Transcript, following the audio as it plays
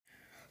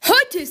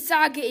Heute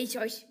sage ich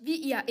euch, wie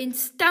ihr in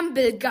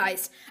Stumbel,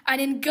 Guys,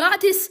 einen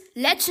gratis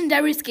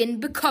Legendary Skin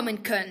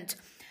bekommen könnt.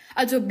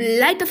 Also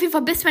bleibt auf jeden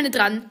Fall bis zum Ende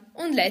dran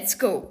und let's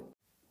go.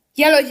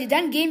 Ja Leute,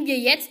 dann gehen wir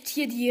jetzt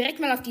hier direkt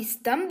mal auf die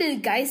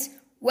Stumbel, Guys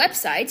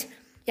Website.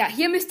 Ja,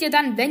 hier müsst ihr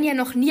dann, wenn ihr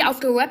noch nie auf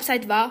der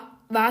Website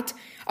wart,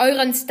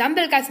 euren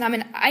Stumbel, Guys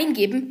Namen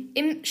eingeben,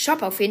 im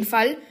Shop auf jeden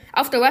Fall,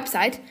 auf der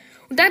Website.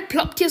 Und dann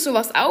ploppt hier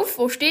sowas auf,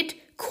 wo steht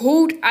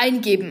Code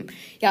eingeben.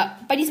 Ja,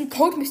 bei diesem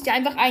Code müsst ihr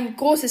einfach ein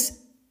großes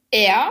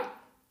R,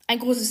 ein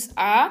großes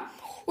A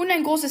und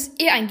ein großes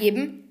E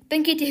eingeben.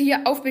 Dann geht ihr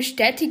hier auf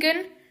Bestätigen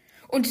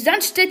und dann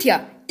steht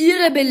hier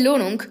Ihre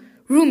Belohnung,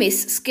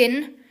 Roomies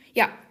Skin.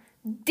 Ja,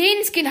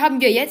 den Skin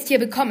haben wir jetzt hier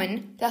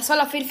bekommen. Das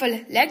soll auf jeden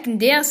Fall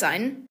legendär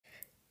sein.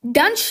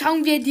 Dann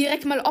schauen wir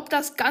direkt mal, ob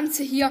das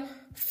Ganze hier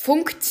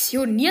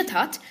funktioniert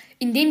hat,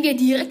 indem wir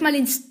direkt mal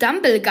in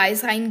Stumbel,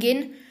 Guys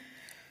reingehen.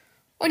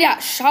 Und ja,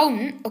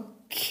 schauen.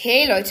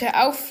 Okay,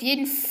 Leute, auf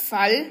jeden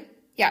Fall.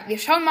 Ja, wir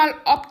schauen mal,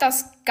 ob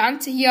das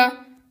Ganze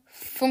hier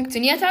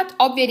funktioniert hat,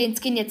 ob wir den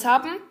Skin jetzt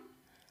haben.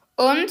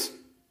 Und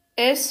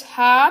es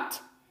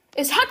hat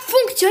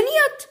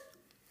funktioniert.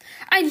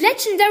 Ein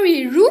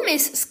Legendary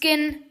Roomies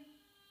Skin.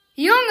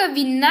 Junge,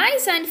 wie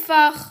nice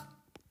einfach.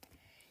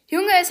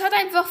 Junge, es hat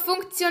einfach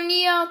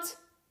funktioniert.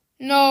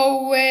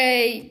 No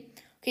way.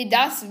 Okay,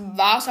 das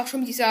war's auch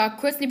schon mit dieser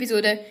kurzen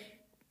Episode.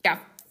 Ja,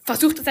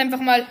 versucht es einfach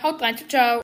mal. Haut rein. Ciao, ciao.